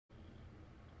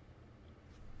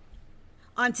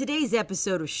On today's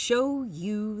episode of Show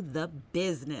You the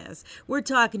Business, we're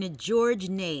talking to George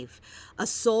Naif, a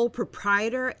sole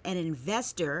proprietor and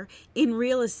investor in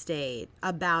real estate,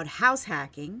 about house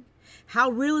hacking,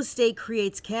 how real estate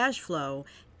creates cash flow,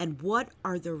 and what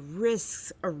are the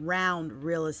risks around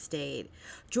real estate.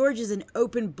 George is an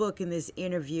open book in this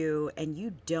interview, and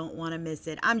you don't want to miss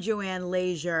it. I'm Joanne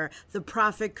Leisure, the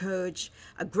Profit Coach,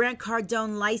 a Grant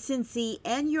Cardone licensee,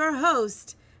 and your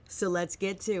host. So let's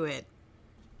get to it.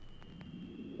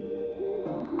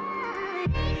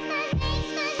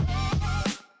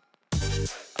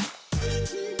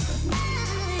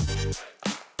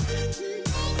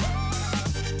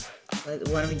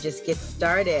 Why don't we just get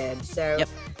started? So,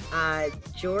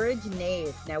 George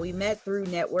Naif. Now, we met through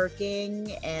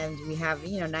networking, and we have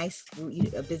nice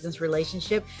business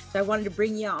relationship. So, I wanted to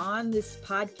bring you on this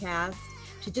podcast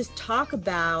to just talk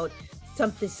about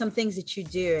some things that you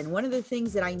do. And one of the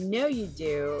things that I know you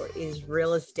do is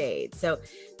real estate. So,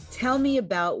 tell me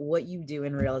about what you do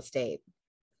in real estate.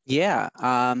 Yeah.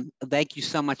 Thank you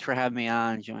so much for having me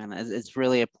on, Joanna. It's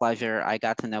really a pleasure. I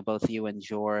got to know both you and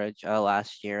George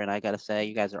last year, and I got to say,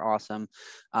 you guys are awesome.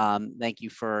 Thank you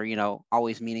for,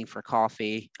 always meeting for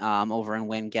coffee over in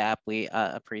Wind Gap. We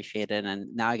appreciate it.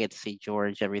 And now I get to see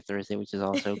George every Thursday, which is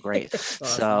also great. Awesome.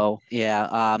 So,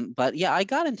 yeah. But yeah, I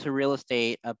got into real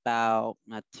estate about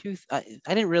I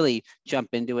didn't really jump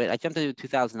into it. I jumped into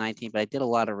 2019, but I did a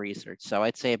lot of research. So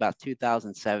I'd say about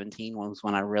 2017 was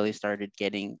when I really started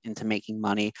getting into making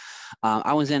money.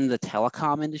 I was in the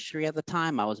telecom industry at the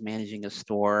time. I was managing a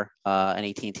store, an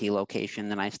AT&T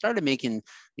location, and I started making,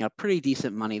 pretty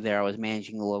decent money there. I was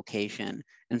managing the location.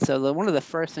 And so one of the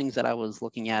first things that I was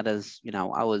looking at is,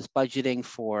 I was budgeting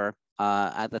for,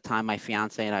 at the time, my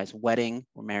fiance and I's wedding.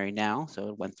 We're married now, so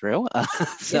it went through.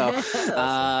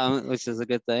 Which is a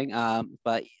good thing. I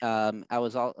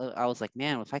was like,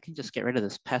 man, if I can just get rid of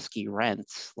this pesky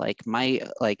rents,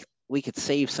 we could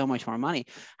save so much more money.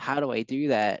 How do I do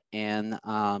that? And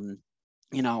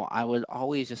I would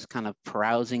always just kind of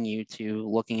browsing YouTube,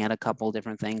 looking at a couple of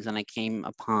different things, and I came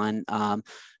upon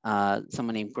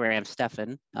someone named Graham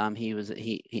Stephan.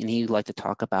 He liked to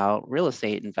talk about real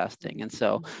estate investing, and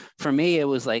so for me, it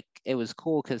was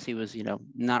cool because he was,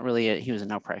 not really he was a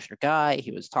no pressure guy.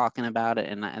 He was talking about it,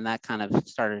 and that kind of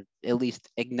started at least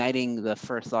igniting the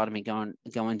first thought of me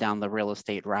going down the real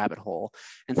estate rabbit hole.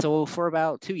 And so for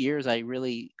about 2 years, I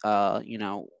really,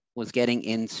 was getting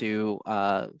into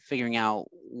figuring out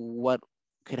what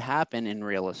could happen in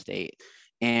real estate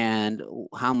and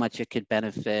how much it could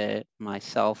benefit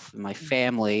myself and my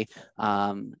family,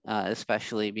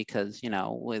 especially because,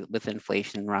 with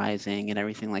inflation rising and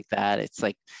everything like that, it's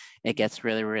like it gets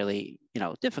really, really,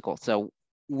 difficult. So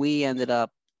we ended up,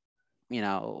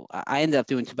 I ended up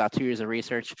doing about 2 years of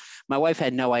research. My wife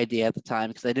had no idea at the time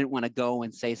because I didn't want to go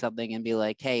and say something and be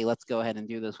like, hey, let's go ahead and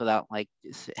do this without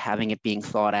having it being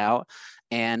thought out.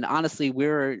 And honestly, we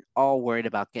were all worried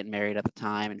about getting married at the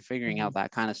time and figuring out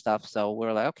that kind of stuff. So we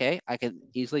were like, okay, I could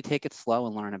easily take it slow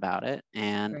and learn about it.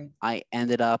 And I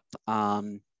ended up,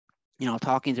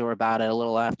 talking to her about it a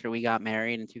little after we got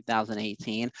married in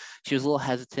 2018. She was a little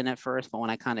hesitant at first, but when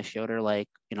I kind of showed her,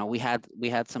 we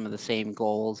had some of the same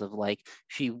goals of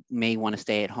she may want to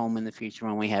stay at home in the future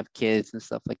when we have kids and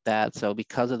stuff like that. So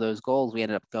because of those goals, we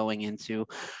ended up going into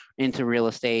real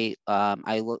estate.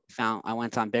 I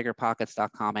went on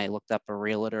biggerpockets.com. I looked up a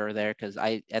realtor there because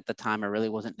at the time I really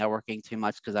wasn't networking too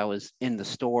much because I was in the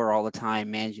store all the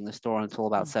time, managing the store until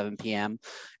about 7 p.m.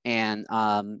 And,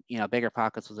 Bigger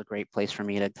Pockets was a great place for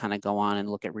me to kind of go on and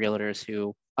look at realtors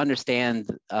who understand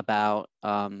about,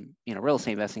 real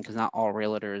estate investing, because not all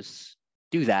realtors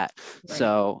do that. Right.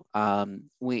 So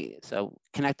we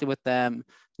connected with them,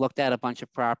 looked at a bunch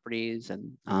of properties,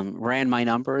 and ran my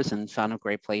numbers and found a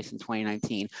great place in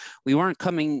 2019. We weren't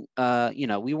coming,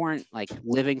 we weren't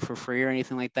living for free or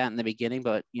anything like that in the beginning,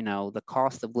 but the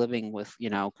cost of living with,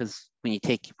 because when you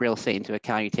take real estate into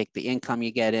account, you take the income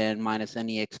you get in minus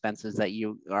any expenses that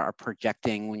you are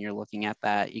projecting. When you're looking at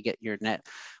that, you get your net,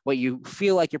 what you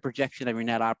feel like your projection of your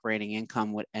net operating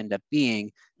income would end up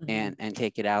being, and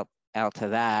take it out to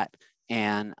that.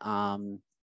 And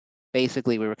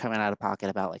basically we were coming out of pocket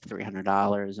about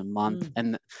 $300 a month.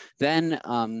 And then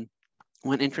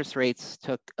when interest rates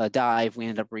took a dive, we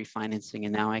ended up refinancing,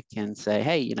 and now I can say,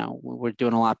 hey, we're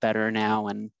doing a lot better now,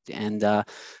 and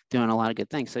doing a lot of good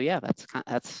things. So yeah,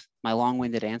 that's my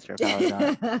long-winded answer about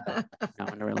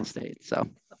into real estate. So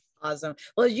Awesome.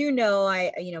 Well, as you know,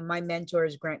 my mentor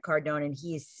is Grant Cardone, and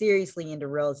he is seriously into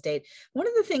real estate. One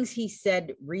of the things he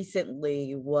said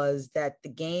recently was that the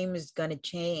game is going to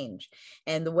change.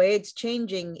 And the way it's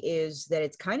changing is that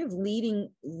it's kind of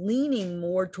leaning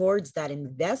more towards that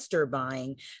investor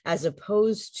buying as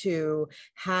opposed to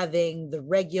having the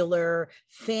regular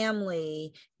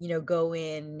family, go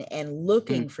in and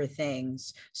looking for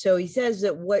things. So he says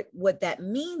that what that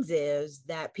means is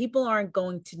that people aren't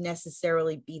going to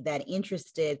necessarily be that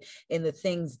interested in the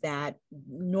things that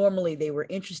normally they were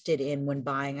interested in when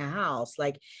buying a house.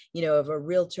 Like, if a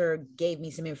realtor gave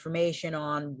me some information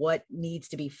on what needs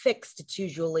to be fixed, it's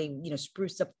usually,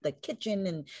 spruce up the kitchen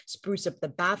and spruce up the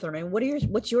bathroom. And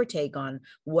what's your take on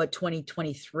what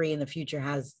 2023 in the future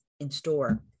has in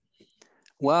store?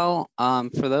 Well,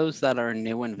 for those that are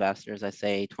new investors, I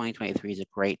say 2023 is a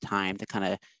great time to kind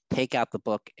of take out the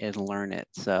book and learn it.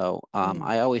 So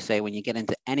I always say when you get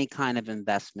into any kind of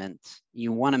investment,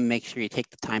 you want to make sure you take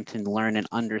the time to learn and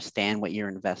understand what you're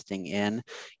investing in.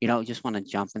 You don't just want to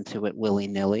jump into it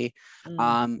willy-nilly.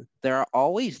 There are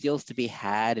always deals to be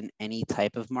had in any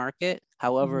type of market.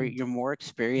 However, your more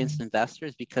experienced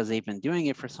investors, because they've been doing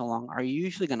it for so long, are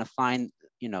usually going to find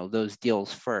those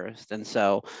deals first. And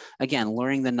so again,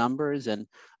 learning the numbers and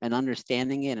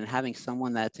understanding it and having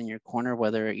someone that's in your corner,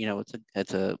 whether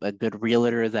it's a good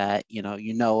realtor that you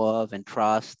know of and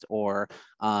trust, or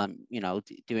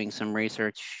doing some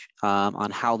research on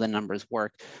how the numbers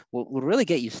work will really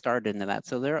get you started into that.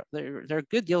 So there are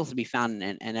good deals to be found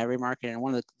in every market. And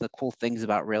one of the cool things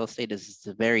about real estate is it's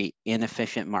a very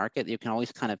inefficient market. You can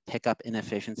always kind of pick up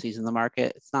inefficiencies in the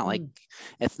market. It's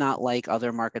not like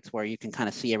other markets where you can kind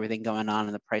of see everything going on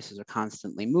and the prices are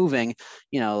constantly moving.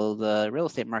 The real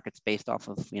estate market's based off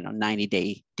of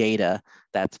 90-day data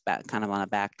that's kind of on a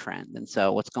back trend. And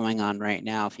so what's going on right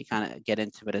now, if you kind of get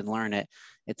into it and learn it,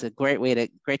 it's a great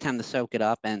time to soak it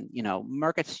up. And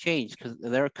markets change, because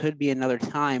there could be another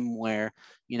time where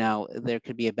there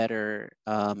could be a better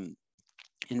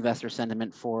investor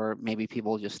sentiment for maybe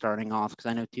people just starting off, because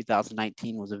I know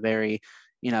 2019 was a very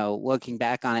looking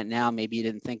back on it now, maybe you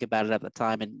didn't think about it at the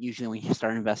time. And usually when you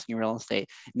start investing in real estate,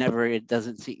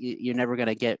 you're never going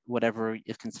to get whatever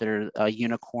is considered a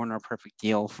unicorn or perfect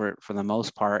deal for the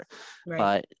most part.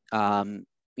 Right. But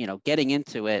getting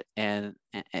into it and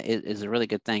is a really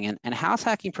good thing. And house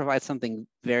hacking provides something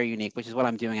very unique, which is what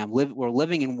I'm doing. We're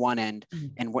living in one end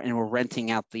and we're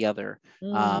renting out the other.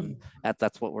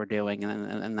 That's what we're doing.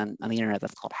 And then on the internet,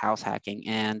 that's called house hacking.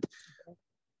 And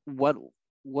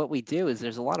what we do is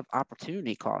there's a lot of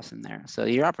opportunity costs in there. So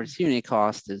your opportunity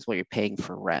cost is what you're paying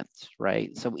for rent,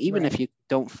 right? So even if you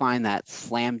don't find that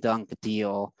slam dunk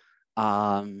deal,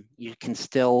 you can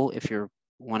still, if you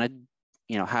want to,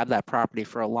 have that property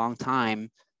for a long time,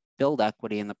 build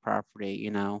equity in the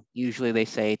property. Usually they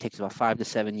say it takes about 5 to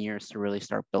 7 years to really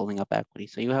start building up equity.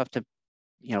 So you have to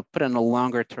put in a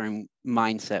longer term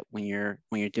mindset when you're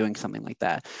doing something like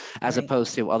that, as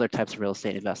opposed to other types of real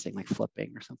estate investing, like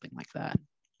flipping or something like that.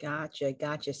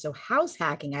 Gotcha. So house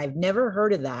hacking, I've never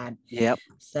heard of that. Yep.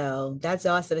 So that's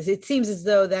awesome. It seems as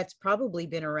though that's probably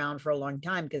been around for a long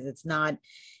time, because it's not,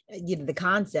 the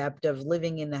concept of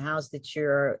living in the house that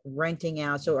you're renting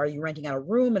out. So are you renting out a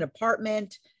room, an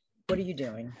apartment? What are you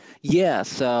doing? Yeah.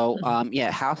 So,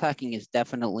 house hacking is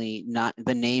definitely not,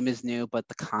 the name is new, but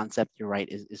the concept, you're right,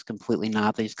 is completely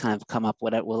not. They just kind of come up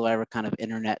with whatever kind of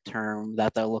internet term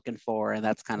that they're looking for. And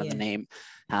that's kind of the name,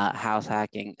 house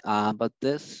hacking. But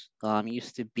this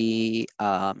used to be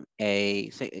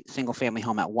a single family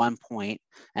home at one point.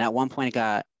 And at one point it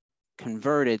got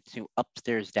converted to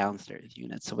upstairs downstairs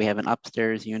units. So we have an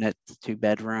upstairs unit,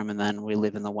 2-bedroom, and then we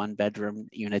live in the 1-bedroom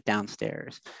unit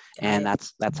downstairs. And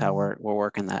that's how we're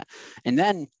working that. And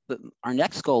then our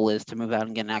next goal is to move out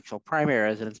and get an actual primary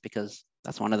residence, because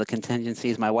that's one of the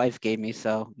contingencies my wife gave me.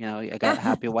 So I got a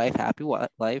happy wife, happy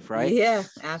life, right? Yeah,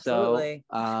 absolutely.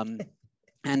 So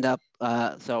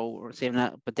we're saving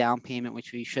up a down payment,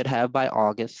 which we should have by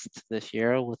August this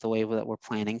year, with the way that we're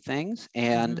planning things.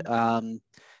 And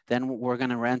then we're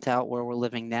going to rent out where we're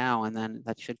living now, and then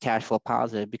that should cash flow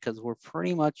positive, because we're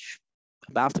pretty much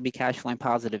about to be cash flowing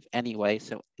positive anyway.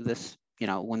 So this,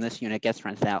 when this unit gets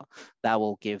rented out, that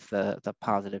will give the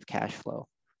positive cash flow.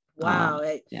 Wow.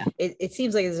 It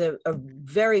seems like it's a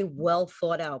very well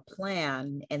thought out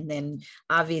plan. And then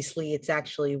obviously it's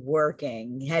actually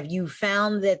working. Have you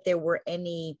found that there were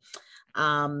any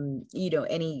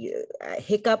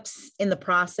hiccups in the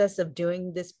process of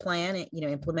doing this plan,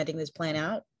 implementing this plan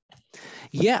out?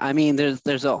 Yeah, I mean,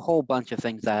 there's a whole bunch of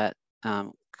things that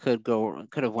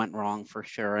could have went wrong for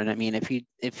sure. And I mean, if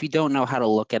you don't know how to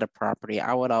look at a property,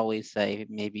 I would always say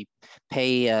maybe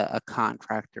pay a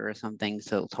contractor or something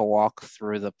to walk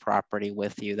through the property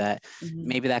with you. That Mm-hmm.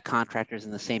 maybe that contractor is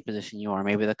in the same position you are.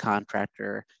 Maybe the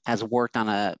contractor has worked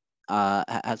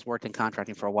in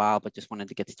contracting for a while, but just wanted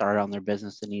to get started on their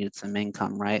business and needed some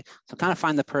income, right? So kind of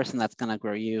find the person that's going to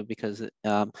grow you, because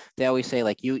they always say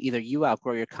like you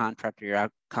outgrow your contractor,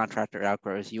 contractor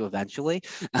outgrows you eventually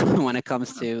when it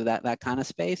comes to that kind of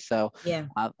space. So Yeah.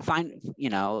 find,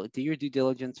 do your due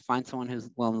diligence, find someone who's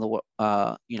willing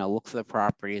to look for the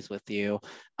properties with you,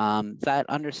 that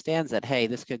understands that, hey,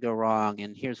 this could go wrong,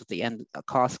 and here's what the end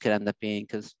cost could end up being.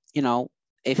 Because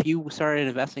if you started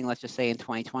investing, let's just say in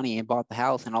 2020, and bought the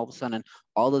house, and all of a sudden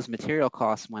all those material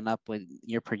costs went up, when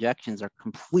your projections are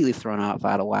completely thrown out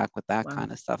of whack with that Wow.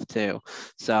 kind of stuff too.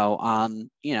 So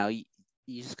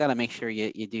you just got to make sure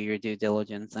you do your due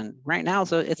diligence. And right now,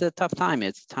 so it's a tough time.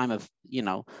 It's a time of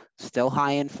still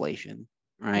high inflation,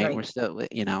 right? Right. We're still,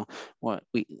 what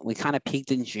we kind of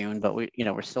peaked in June, but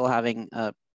we're still having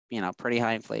pretty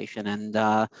high inflation. And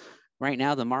right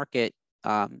now the market,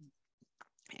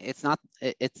 it's not,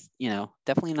 it's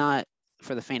definitely not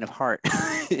for the faint of heart,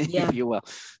 Yeah. if you will.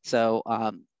 So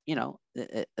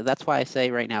that's why I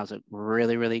say right now is a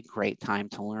really, really great time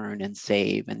to learn and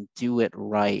save and do it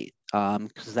right,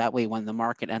 because that way when the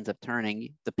market ends up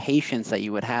turning, the patience that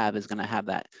you would have is going to have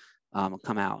that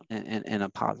come out in a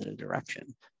positive direction.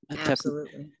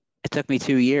 Absolutely. It took me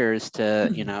 2 years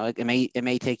to, it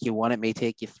may take you one, it may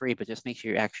take you three, but just make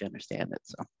sure you actually understand it.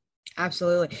 So.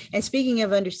 Absolutely. And speaking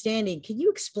of understanding, can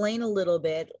you explain a little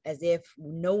bit, as if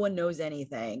no one knows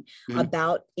anything, Mhm.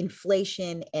 about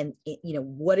inflation and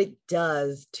what it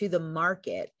does to the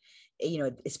market,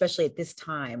 especially at this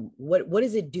time? What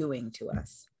is it doing to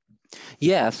us?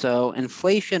 Yeah, so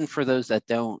inflation, for those that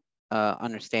don't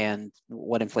understand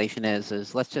what inflation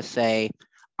is let's just say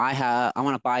I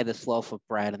want to buy this loaf of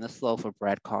bread, and this loaf of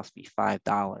bread cost me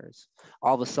 $5.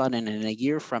 All of a sudden, in a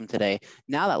year from today,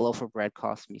 now that loaf of bread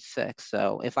costs me $6.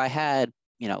 So if I had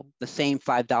the same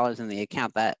 $5 in the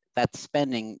account, that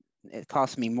spending, it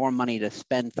costs me more money to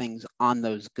spend things on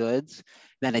those goods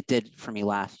than it did for me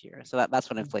last year. So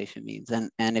that's what inflation means.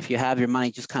 And if you have your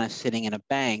money just kind of sitting in a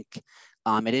bank,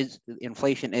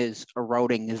 inflation is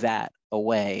eroding that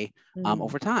away Mm.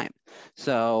 over time.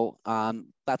 So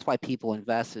that's why people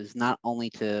invest, is not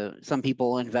only some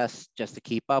people invest just to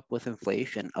keep up with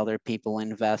inflation. Other people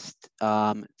invest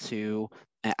to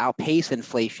outpace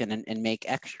inflation and make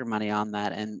extra money on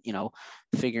that. And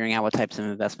figuring out what types of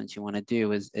investments you want to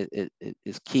do is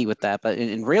key with that. But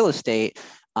in real estate,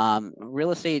 has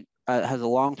a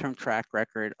long-term track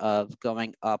record of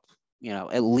going up,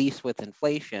 at least with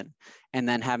inflation, and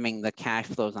then having the cash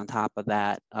flows on top of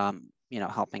that,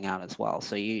 helping out as well.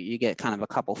 So you get kind of a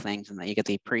couple things, and then you get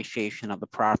the appreciation of the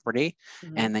property,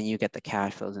 Mhm. and then you get the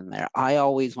cash flows in there. I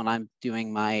always, when I'm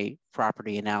doing my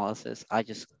property analysis, I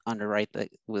just underwrite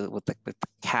with the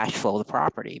cash flow of the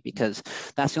property, because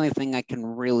that's the only thing I can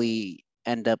really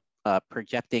end up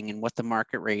projecting, and what the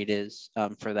market rate is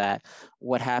for that.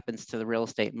 What happens to the real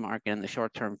estate market in the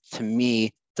short term, to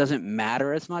me, doesn't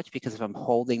matter as much, because if I'm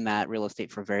holding that real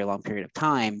estate for a very long period of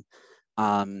time,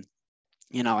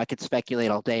 I could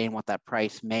speculate all day on what that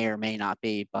price may or may not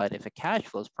be. But if it cash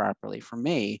flows properly for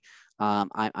me,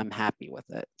 I'm happy with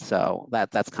it. So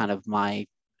that's kind of my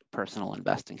personal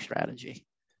investing strategy.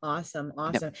 Awesome. Yep.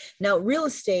 Awesome. Now, real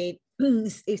estate,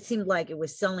 it seemed like it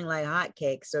was selling like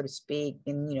hotcakes, so to speak,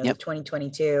 in, the Yep.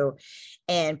 2022.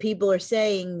 And people are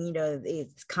saying,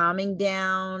 it's calming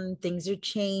down, things are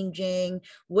changing.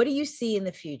 What do you see in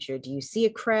the future? Do you see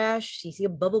a crash? Do you see a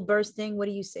bubble bursting? What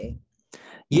do you see?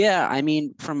 Yeah, I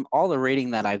mean, from all the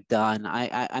reading that I've done,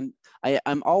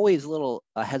 I'm always a little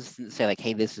hesitant to say like,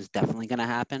 hey, this is definitely going to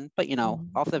happen. But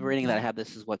off the reading that I have,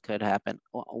 this is what could happen.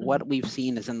 What we've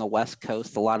seen is in the West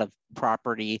Coast, a lot of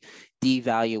property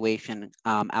devaluation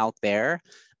out there.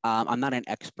 I'm not an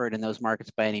expert in those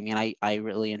markets by any means. I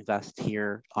really invest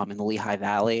here in the Lehigh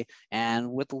Valley, and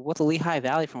with the Lehigh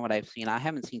Valley, from what I've seen, I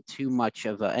haven't seen too much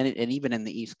of and even in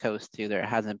the East Coast too, there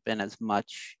hasn't been as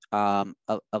much of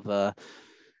a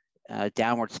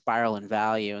downward spiral in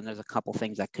value. And there's a couple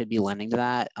things that could be lending to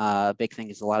that. Big thing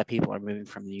is a lot of people are moving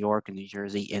from New York and New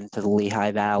Jersey into the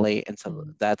Lehigh Valley, and so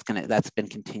Mhm. that's been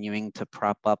continuing to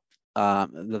prop up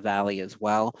the valley as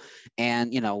well.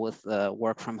 And with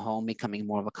work from home becoming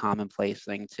more of a commonplace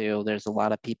thing too, there's a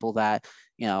lot of people that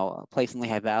a place in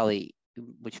Lehigh Valley,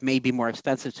 which may be more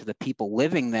expensive to the people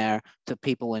living there, to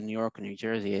people in New York and New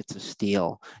Jersey, it's a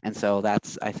steal. And so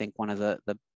that's, I think, one of the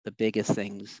biggest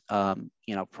things,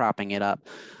 propping it up.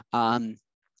 Um,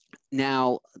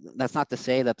 Now, that's not to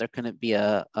say that there couldn't be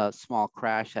a small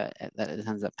crash that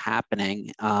ends up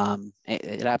happening.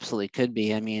 It absolutely could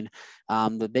be. I mean,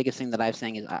 the biggest thing that I've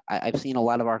seen is I've seen a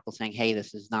lot of articles saying, hey,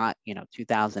 this is not,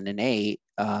 2008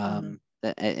 Mm-hmm.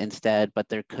 instead, but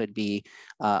there could be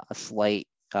a slight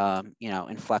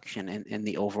inflection in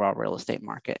the overall real estate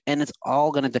market. And it's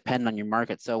all going to depend on your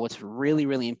market. So what's really,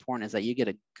 really important is that you get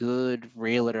a good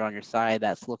realtor on your side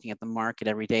that's looking at the market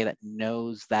every day, that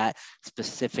knows that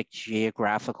specific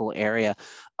geographical area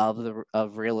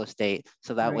of real estate.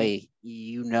 So that Right. way,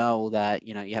 that,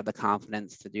 you have the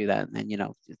confidence to do that.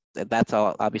 And, that's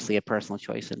all obviously a personal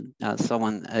choice, and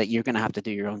someone you're going to have to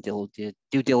do your own due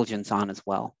diligence on as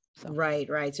well. So. Right,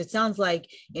 right. So it sounds like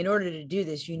in order to do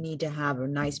this, you need to have a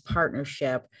nice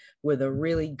partnership with a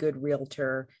really good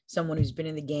realtor, someone who's been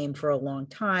in the game for a long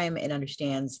time and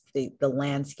understands the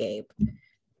landscape.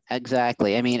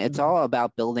 Exactly. I mean, it's Mhm. all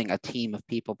about building a team of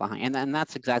people behind, and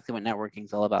that's exactly what networking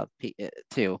is all about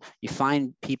too. You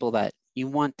find people that you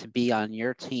want to be on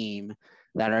your team,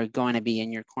 that are going to be in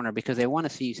your corner because they want to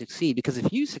see you succeed. Because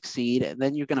if you succeed,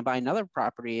 then you're going to buy another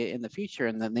property in the future,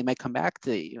 and then they might come back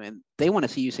to you and they want to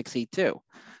see you succeed too.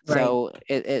 Right. So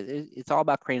it's all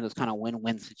about creating those kind of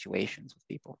win-win situations with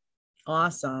people.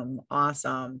 Awesome.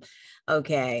 Awesome.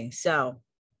 Okay. So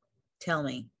tell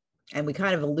me, and we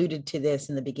kind of alluded to this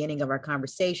in the beginning of our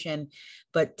conversation,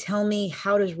 but tell me,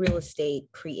 how does real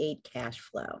estate create cash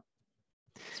flow?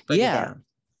 Let's break it Yeah. down.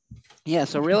 Yeah,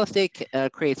 so real estate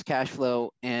creates cash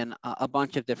flow in a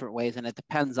bunch of different ways, and it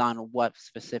depends on what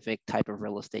specific type of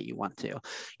real estate you want to.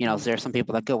 Mm. There are some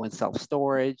people that go in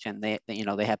self-storage, and they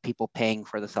have people paying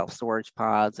for the self-storage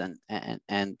pods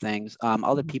and things.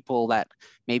 Other Mhm. people that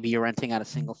maybe you're renting out a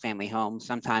single-family home.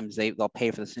 Sometimes they'll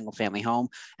pay for the single-family home,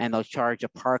 and they'll charge a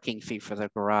parking fee for their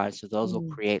garage. So those will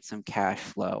Mm. create some cash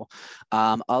flow.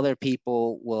 Other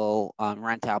people will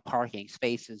rent out parking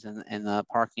spaces in the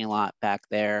parking lot back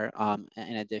there,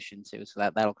 in addition to, so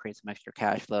that'll create some extra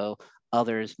cash flow.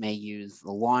 Others may use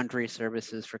the laundry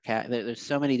services for cash. There's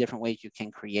so many different ways you can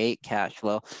create cash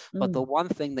flow, but the Mm. one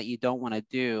thing that you don't want to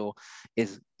do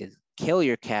is kill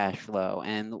your cash flow.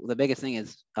 And the biggest thing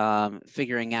is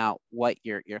figuring out what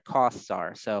your costs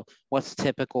are. So what's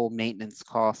typical maintenance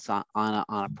costs on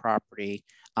a property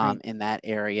Right. in that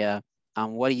area?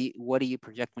 What do you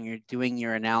project when you're doing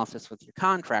your analysis with your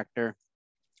contractor?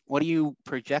 What do you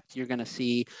project you're going to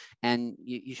see? And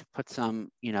you should put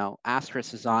some,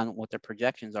 asterisks on what their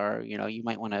projections are. You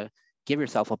might want to give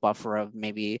yourself a buffer of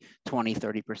maybe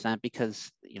 20-30%, because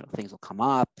things will come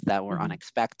up that were Mm-hmm.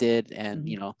 unexpected. And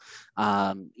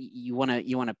Mm-hmm. you want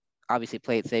to obviously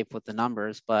play it safe with the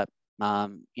numbers. But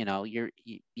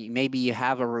maybe you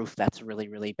have a roof that's really,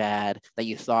 really bad that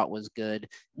you thought was good,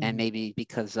 and Mm-hmm. maybe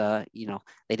because they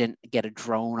didn't get a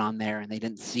drone on there and they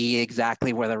didn't see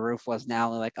exactly where the roof was. Now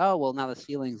they're like, oh well, now the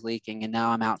ceiling's leaking and now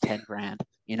I'm out 10 grand.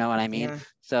 You know what I mean? Yeah.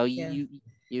 So Yeah.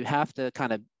 you have to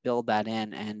kind of build that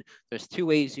in, and there's two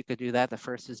ways you could do that. The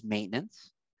first is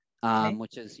maintenance, Okay.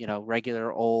 which is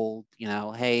regular old,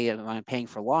 hey, am I paying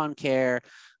for lawn care?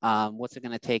 What's it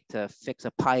going to take to fix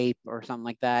a pipe or something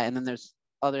like that? And then there's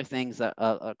other things that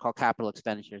are called capital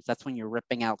expenditures. That's when you're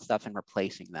ripping out stuff and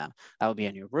replacing them. That would be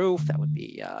a new roof. That would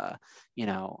be a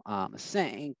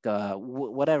sink,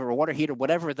 whatever, water heater,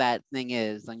 whatever that thing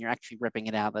is. Then you're actually ripping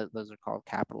it out. Those are called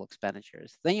capital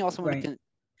expenditures. Then you also want to Right.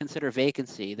 consider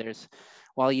vacancy.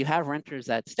 While you have renters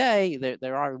that stay,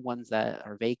 there are ones that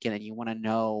are vacant, and you want to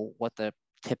know what the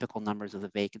typical numbers of the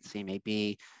vacancy may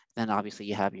be. Then obviously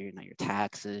you have your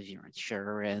taxes, your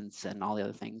insurance, and all the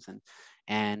other things,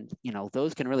 and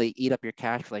those can really eat up your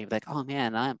cash flow. You're like, oh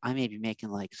man, I may be making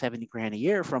like 70 grand a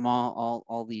year from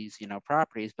all these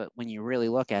properties, but when you really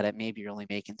look at it, maybe you're only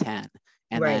making 10.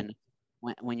 And Right. then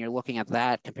when you're looking at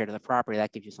that compared to the property,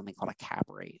 that gives you something called a cap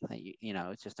rate. That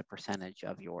it's just a percentage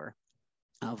of your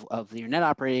net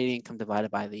operating income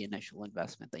divided by the initial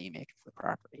investment that you make for the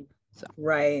property. So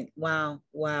Right. Wow.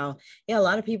 Wow. Yeah, a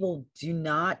lot of people do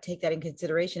not take that in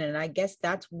consideration. And I guess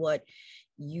that's what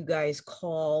you guys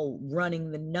call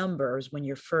running the numbers when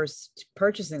you're first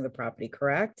purchasing the property,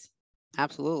 correct?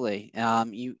 absolutely,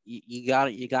 you got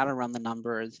to run the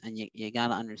numbers, and you got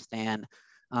to understand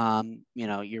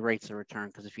your rates of return,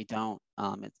 because if you don't,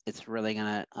 it's really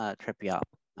gonna trip you up,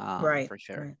 Right. for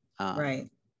sure. Right. Right.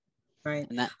 Right.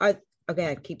 And that Are,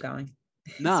 okay, keep going.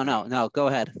 no, go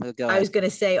ahead, go I ahead. was going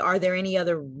to say, are there any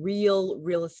other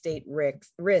real estate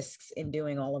risks in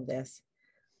doing all of this?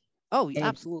 Oh, Anything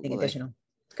absolutely. additional?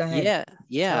 Go ahead. Yeah, Tell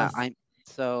yeah. us. I'm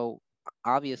so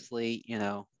obviously,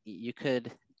 you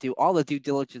could do all the due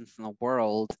diligence in the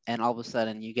world, and all of a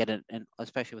sudden you get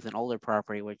especially with an older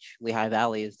property, which Lehigh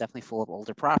Valley is definitely full of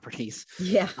older properties.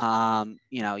 Yeah.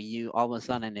 You know, you all of a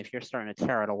sudden, if you're starting to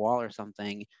tear out a wall or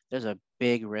something, there's a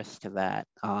big risk to that.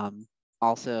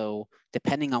 Also,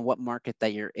 depending on what market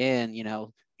that you're in, you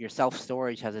know, your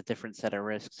self-storage has a different set of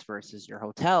risks versus your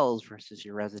hotels versus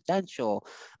your residential.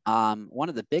 One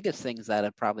of the biggest things that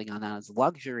have probably gone down is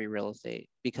luxury real estate,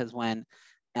 because when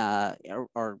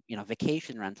or you know,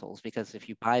 vacation rentals, because if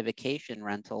you buy a vacation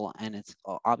rental and it's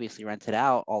obviously rented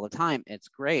out all the time, it's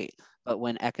great. But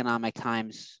when economic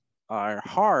times are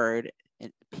hard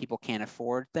and people can't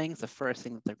afford things, the first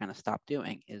thing that they're going to stop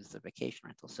doing is the vacation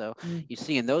rental. So you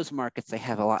see in those markets, they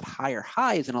have a lot higher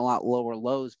highs and a lot lower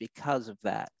lows because of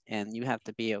that. And you have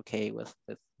to be okay with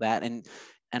that.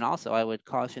 And also, I would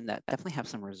caution that definitely have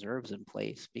some reserves in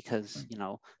place, because, you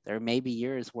know, there may be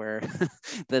years where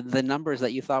the numbers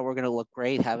that you thought were going to look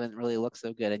great haven't really looked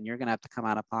so good, and you're going to have to come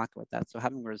out of pocket with that. So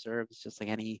having reserves, just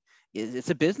like it's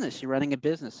a business. You're running a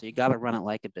business, so you got to run it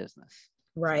like a business.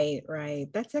 Right, right.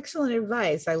 That's excellent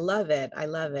advice. I love it. I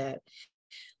love it.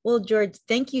 Well, George,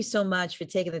 thank you so much for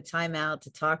taking the time out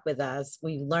to talk with us.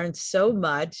 We learned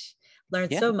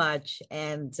Yeah. so much,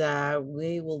 and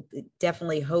we will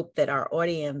definitely hope that our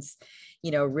audience,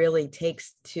 you know, really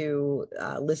takes to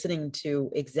listening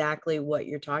to exactly what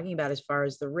you're talking about as far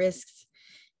as the risks,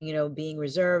 you know, being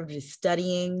reserved,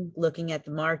 studying, looking at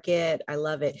the market. I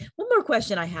love it. One more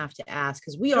question I have to ask,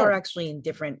 because we are Sure. actually in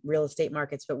different real estate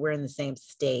markets, but we're in the same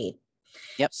state.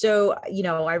 Yep. So, you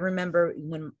know, I remember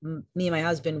when me and my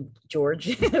husband,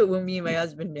 George, when me and my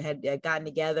husband had gotten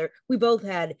together, we both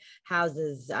had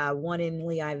houses, one in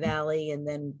Lehigh Valley and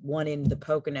then one in the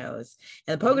Poconos.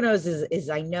 And the Poconos is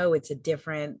I know it's a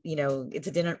different, you know, it's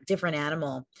a different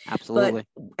animal. Absolutely.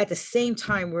 But at the same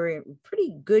time, we're in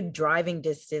pretty good driving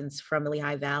distance from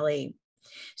Lehigh Valley.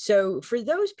 So for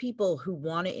those people who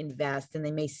want to invest and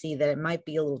they may see that it might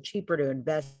be a little cheaper to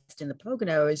invest in the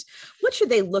Poconos, what should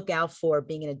they look out for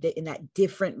being in that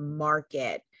different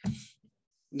market?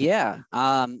 Yeah,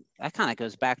 that kind of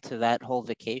goes back to that whole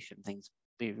vacation things.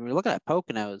 If we're looking at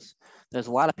Poconos, there's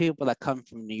a lot of people that come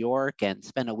from New York and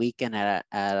spend a weekend at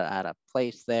a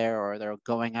place there, or they're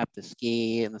going up to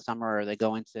ski in the summer, or they're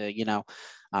going to, you know,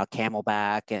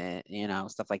 Camelback and, you know,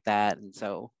 stuff like that. And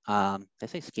so they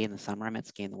say ski in the summer. I meant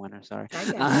ski in the winter. Sorry.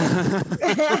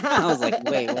 I was like,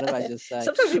 wait, what did I just say?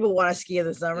 Sometimes people want to ski in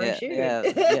the summer. Yeah, Shoot. yeah.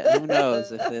 Who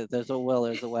knows? If there's a will,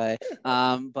 there's a way.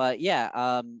 But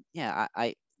yeah, yeah.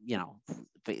 I you know,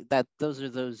 that those are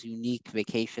those unique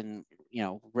vacation, you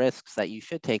know, risks that you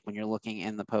should take when you're looking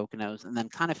in the Poconos, and then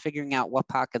kind of figuring out what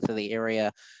pockets of the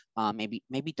area maybe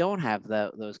don't have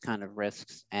those kind of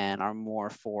risks and are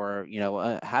more for, you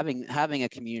know, having a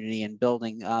community and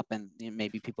building up, and you know,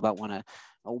 maybe people that want to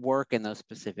work in those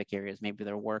specific areas. Maybe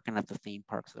they're working at the theme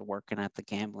parks, they're working at the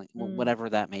gambling, whatever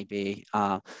that may be.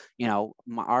 You know,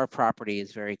 our property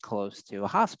is very close to a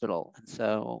hospital, and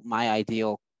so my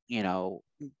ideal, you know,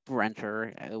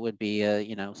 renter would be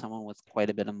you know, someone with quite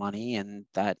a bit of money, and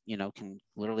that, you know, can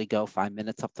literally go 5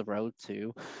 minutes up the road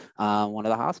to one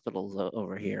of the hospitals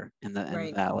over here in the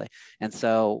valley. And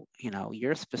so, you know,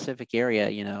 your specific area,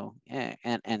 you know,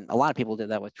 and a lot of people did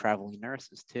that with traveling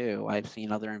nurses too. I've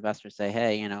seen other investors say,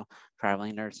 hey, you know,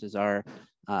 traveling nurses are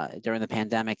during the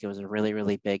pandemic, it was a really,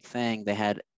 really big thing. They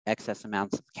had excess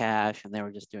amounts of cash, and they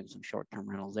were just doing some short-term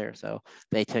rentals there, so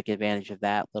they took advantage of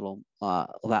that little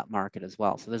that market as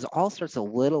well. So there's all sorts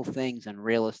of little things in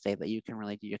real estate that you can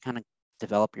really do. You kind of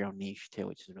develop your own niche too,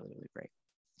 which is really, really great.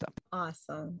 So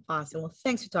awesome. Well,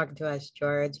 thanks for talking to us,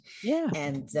 George. Yeah.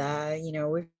 And you know,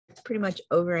 we're pretty much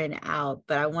over and out,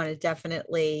 but I want to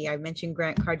definitely, I mentioned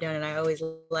Grant Cardone, and I always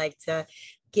like to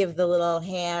give the little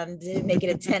hand, make it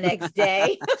a 10x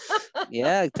day.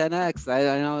 Yeah, 10x.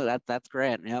 I know that's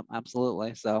Grant. Yep,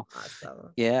 absolutely. So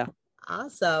awesome. Yeah.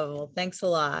 Awesome. Well, thanks a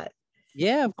lot.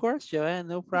 Yeah, of course, Joanne.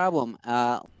 No problem.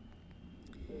 Well,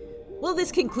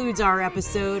 this concludes our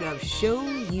episode of Show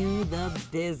You the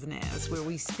Business, where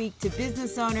we speak to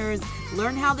business owners,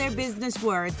 learn how their business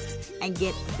works, and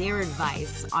get their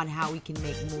advice on how we can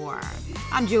make more.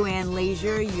 I'm Joanne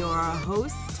Leisure, your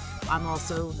host. I'm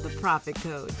also the Profit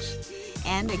Coach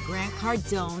and a Grant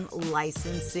Cardone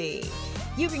licensee.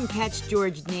 You can catch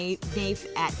George Naif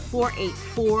at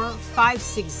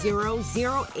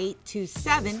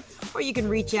 484-560-0827, or you can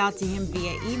reach out to him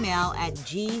via email at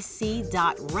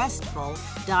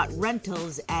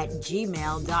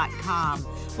gc.restful.rentals@gmail.com.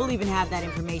 We'll even have that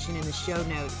information in the show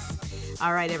notes.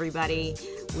 All right, everybody.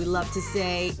 We love to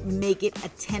say, make it a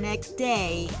 10x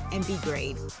day and be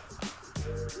great.